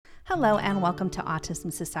Hello and welcome to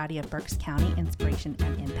Autism Society of Berks County, Inspiration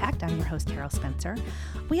and Impact. I'm your host, Carol Spencer.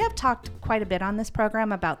 We have talked quite a bit on this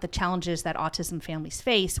program about the challenges that autism families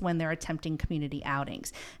face when they're attempting community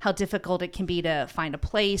outings, how difficult it can be to find a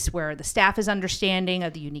place where the staff is understanding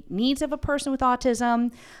of the unique needs of a person with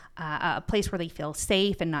autism, a place where they feel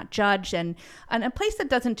safe and not judged, and a place that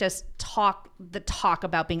doesn't just talk the talk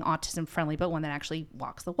about being autism friendly, but one that actually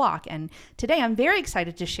walks the walk. And today I'm very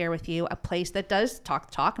excited to share with you a place that does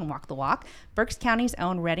talk the talk and walk the walk, Berks County's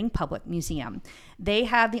own Reading Public Museum. They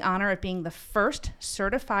have the honor of being the first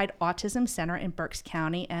certified autism center in Berks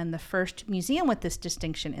County and the first museum with this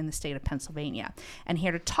distinction in the state of Pennsylvania. And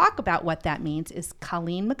here to talk about what that means is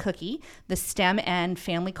Colleen McCookie, the STEM and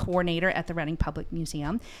family coordinator at the Reading Public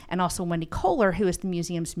Museum, and also Wendy Kohler, who is the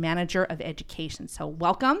museum's manager of education. So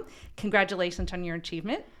welcome. Congratulations on your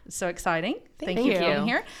achievement. It's so exciting. Thank you for being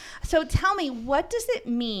here. So tell me, what does it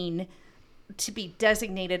mean to be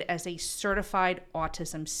designated as a certified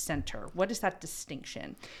autism center? What is that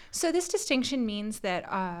distinction? So this distinction means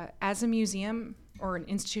that as a museum or an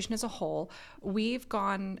institution as a whole, we've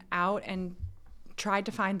gone out and tried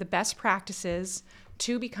to find the best practices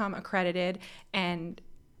to become accredited and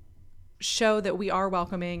show that we are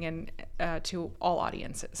welcoming and to all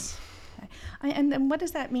audiences. And what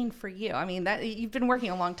does that mean for you? I mean, that you've been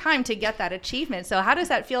working a long time to get that achievement. So how does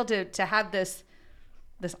that feel to have this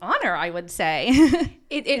honor, I would say?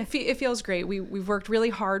 It feels great. We've worked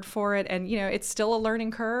really hard for it, and it's still a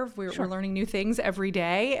learning curve. We're learning new things every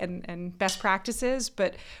day and best practices.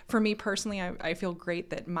 But for me personally, I feel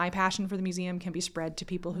great that my passion for the museum can be spread to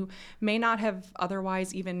people who may not have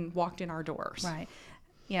otherwise even walked in our doors. Right.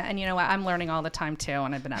 Yeah, and you know what? I'm learning all the time too,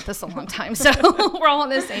 and I've been at this a long time, so we're all in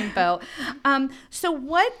the same boat. So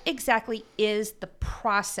what exactly is the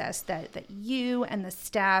process that you and the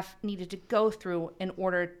staff needed to go through in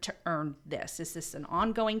order to earn this? Is this an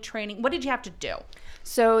ongoing training? What did you have to do?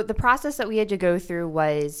 So the process that we had to go through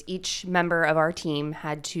was each member of our team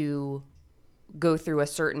had to go through a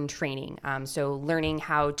certain training. So learning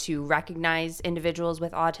how to recognize individuals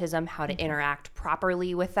with autism, how to interact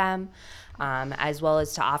properly with them, as well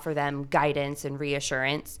as to offer them guidance and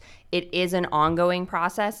reassurance. It is an ongoing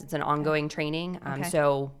process. It's an ongoing training.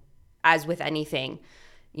 So as with anything,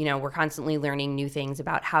 we're constantly learning new things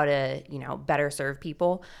about how to, better serve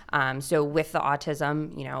people. So with the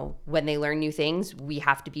autism, when they learn new things, we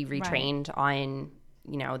have to be retrained on,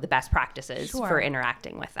 the best practices for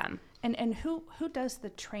interacting with them. And who does the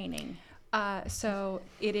training? So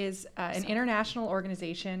it is an international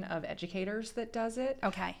organization of educators that does it.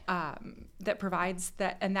 Okay. That provides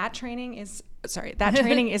that, and that training is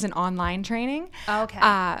an online training. Okay.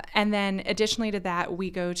 And then additionally to that, we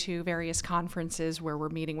go to various conferences where we're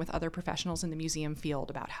meeting with other professionals in the museum field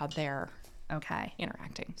about how they're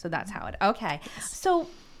interacting. So that's how it. Okay. Yes. So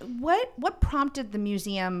what prompted the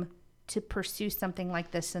museum to pursue something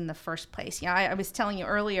like this in the first place? I was telling you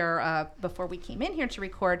earlier before we came in here to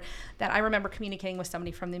record that I remember communicating with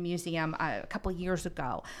somebody from the museum a couple years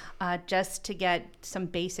ago just to get some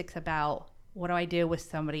basics about what do I do with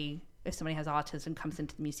somebody if somebody has autism comes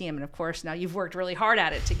into the museum. And of course now you've worked really hard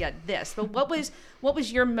at it to get this, but what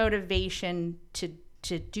was your motivation to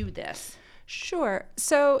do this? Sure.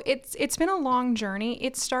 So it's been a long journey.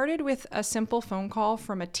 It started with a simple phone call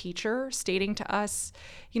from a teacher stating to us,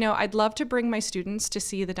 I'd love to bring my students to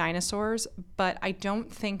see the dinosaurs, but I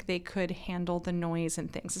don't think they could handle the noise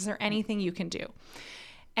and things. Is there anything you can do?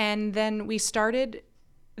 And then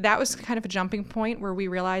that was kind of a jumping point where we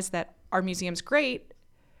realized that our museum's great,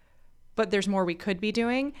 but there's more we could be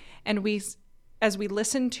doing. And as we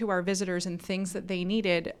listened to our visitors and things that they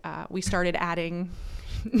needed, we started adding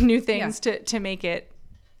new things to make it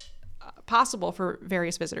possible for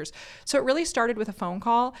various visitors. So it really started with a phone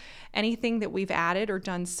call. Anything that we've added or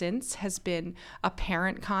done since has been a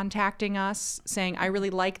parent contacting us saying, I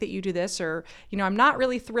really like that you do this, or, I'm not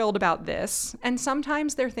really thrilled about this. And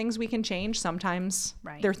sometimes there are things we can change. Sometimes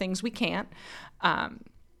there are things we can't.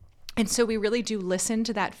 And so we really do listen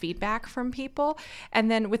to that feedback from people. And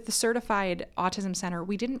then with the Certified Autism Center,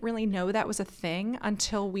 we didn't really know that was a thing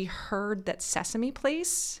until we heard that Sesame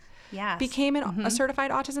Place became a Certified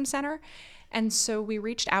Autism Center. And so we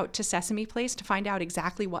reached out to Sesame Place to find out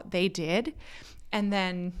exactly what they did, and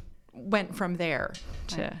then went from there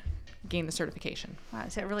to gain the certification. Wow,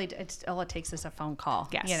 so all it takes is a phone call.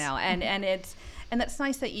 Yes. And that's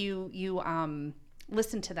nice that you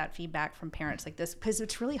listen to that feedback from parents like this, because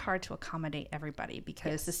it's really hard to accommodate everybody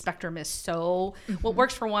because the spectrum is so, what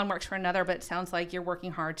works for one works for another, but it sounds like you're working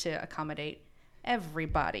hard to accommodate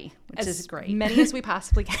everybody, which is great. Many as we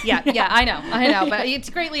possibly can. Yeah, I know, but it's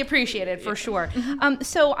greatly appreciated for sure.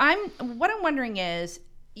 So what I'm wondering is,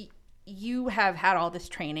 you have had all this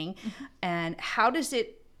training, and how does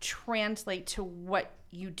it translate to what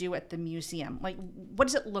you do at the museum? Like, what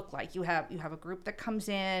does it look like? You have a group that comes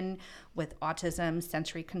in with autism,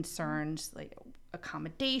 sensory concerns, like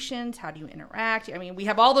accommodations. How do you interact? I mean, we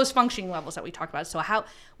have all those functioning levels that we talked about. So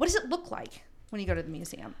what does it look like when you go to the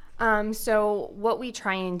museum? So what we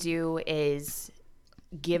try and do is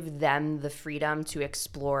give them the freedom to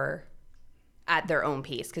explore at their own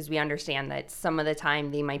pace, because we understand that some of the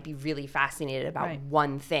time they might be really fascinated about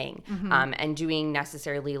one thing, and doing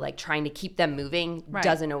necessarily like trying to keep them moving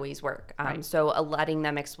doesn't always work. So letting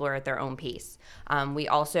them explore at their own pace. We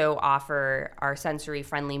also offer our sensory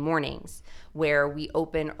friendly mornings, where we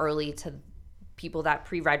open early to people that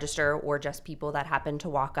pre-register, or just people that happen to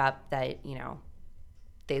walk up that, you know,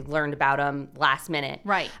 they learned about them last minute.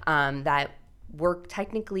 That we're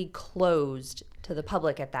technically closed to the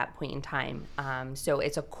public at that point in time. So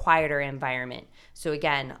it's a quieter environment. So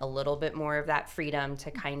again, a little bit more of that freedom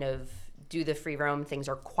to kind of do the free roam. Things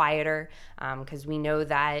are quieter, because we know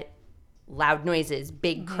that loud noises,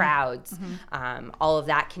 big crowds, all of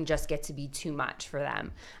that can just get to be too much for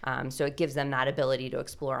them. So it gives them that ability to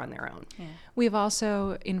explore on their own. Yeah. We've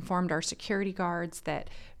also informed our security guards that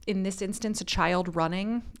in this instance, a child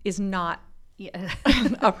running is not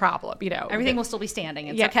a problem. You know, everything will still be standing.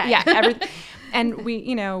 It's okay. Yeah. And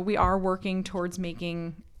we are working towards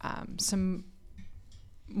making some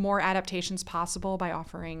more adaptations possible by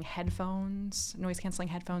offering headphones, noise canceling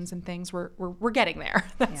headphones and things. We're getting there.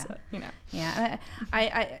 That's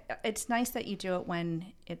I it's nice that you do it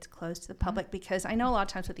when it's closed to the public, because I know a lot of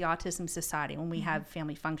times with the Autism Society, when we have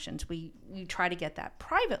family functions, we try to get that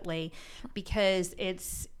privately, because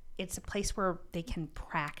it's a place where they can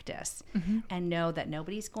practice and know that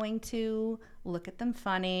nobody's going to look at them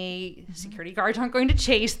funny. Security guards aren't going to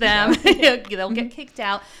chase them. They'll get kicked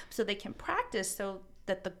out, so they can practice, so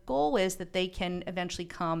that the goal is that they can eventually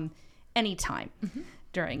come anytime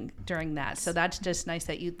during that. So that's just nice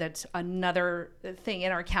that's another thing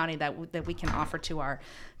in our county that we can offer to our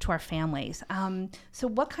families. So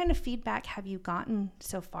what kind of feedback have you gotten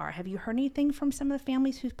so far? Have you heard anything from some of the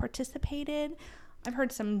families who've participated? I've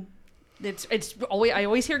heard some. I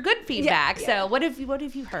always hear good feedback. Yeah. So what have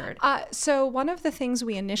you heard? So one of the things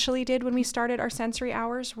we initially did when we started our sensory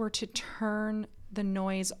hours were to turn the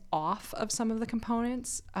noise off of some of the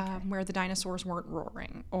components, where the dinosaurs weren't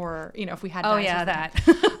roaring, or if we had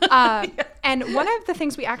dinosaurs. And one of the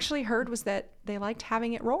things we actually heard was that they liked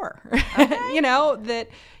having it roar. Okay.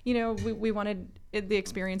 We wanted the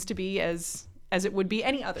experience to be as it would be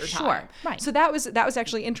any other time. Sure. Right. So that was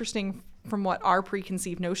actually interesting from what our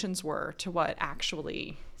preconceived notions were to what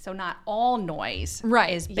actually. So not all noise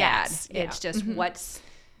is bad. Yes. It's just what's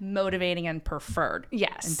motivating and preferred.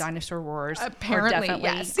 Yes. And dinosaur roars apparently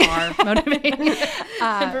are motivating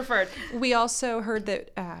and preferred. We also heard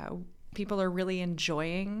that people are really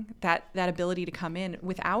enjoying that ability to come in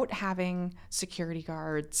without having security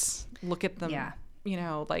guards look at them,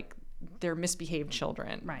 like they're misbehaved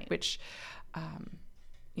children. Right. Which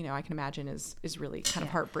I can imagine is really kind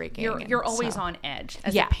of heartbreaking. You're always on edge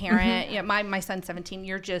as a parent. My son's 17.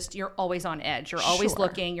 You're always on edge. You're always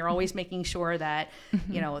looking. You're always making sure that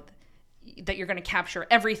that you're going to capture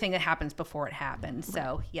everything that happens before it happens.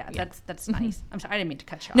 So that's nice. I'm sorry, I didn't mean to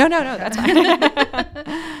cut you off. No, that's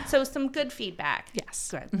fine. So some good feedback.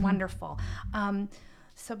 Yes. Good. Wonderful.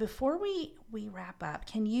 So before we wrap up,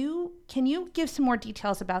 can you give some more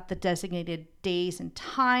details about the designated days and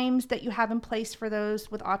times that you have in place for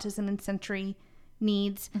those with autism and sensory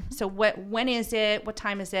needs? So when is it? What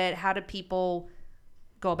time is it? How do people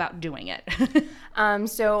go about doing it?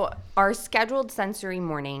 So our scheduled sensory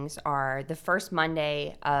mornings are the first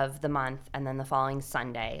Monday of the month and then the following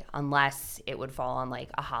Sunday, unless it would fall on like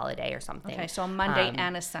a holiday or something. Okay, so a Monday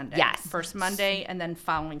and a Sunday. Yes. First Monday and then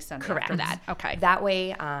following Sunday. Correct. After that. Okay. That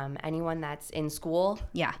way, anyone that's in school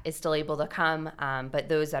is still able to come, but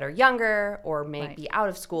those that are younger or may be out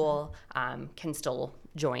of school can still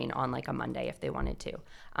join on like a Monday if they wanted to.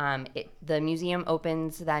 The museum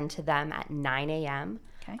opens then to them at 9 a.m.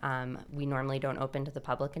 Okay. We normally don't open to the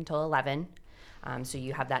public until 11. So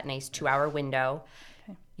you have that nice 2-hour window.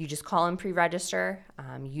 Okay. You just call and pre-register.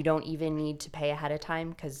 You don't even need to pay ahead of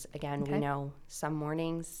time because, again, we know some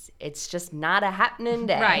mornings it's just not a happening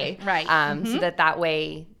day. Right. So that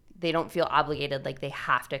way they don't feel obligated like they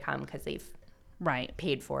have to come because they've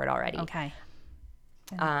paid for it already. Okay.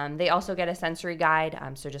 They also get a sensory guide,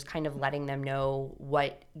 so just kind of letting them know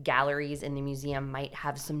what galleries in the museum might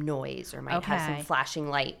have some noise or might have some flashing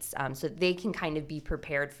lights, so they can kind of be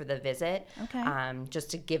prepared for the visit,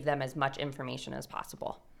 just to give them as much information as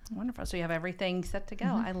possible. Wonderful. So you have everything set to go.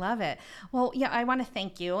 I love it. Well, yeah, I want to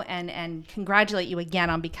thank you and congratulate you again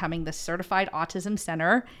on becoming the certified autism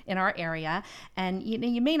center in our area. And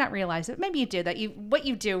you may not realize it, maybe you do, that what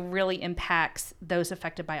you do really impacts those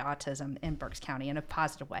affected by autism in Berks County in a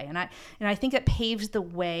positive way. And I think it paves the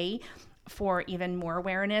way for even more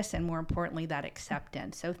awareness and, more importantly, that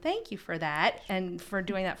acceptance. So thank you for that and for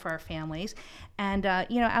doing that for our families. And,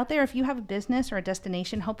 out there, if you have a business or a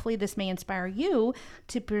destination, hopefully this may inspire you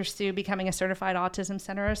to pursue becoming a certified autism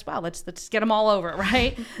center as well. Let's get them all over,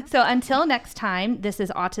 right? So until next time, this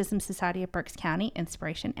is Autism Society of Berks County,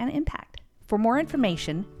 Inspiration and Impact. For more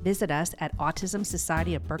information, visit us at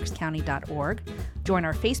autismsocietyofberkscounty.org, join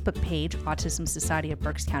our Facebook page, Autism Society of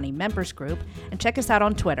Berks County Members Group, and check us out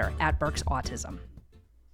on Twitter @BerksAutism.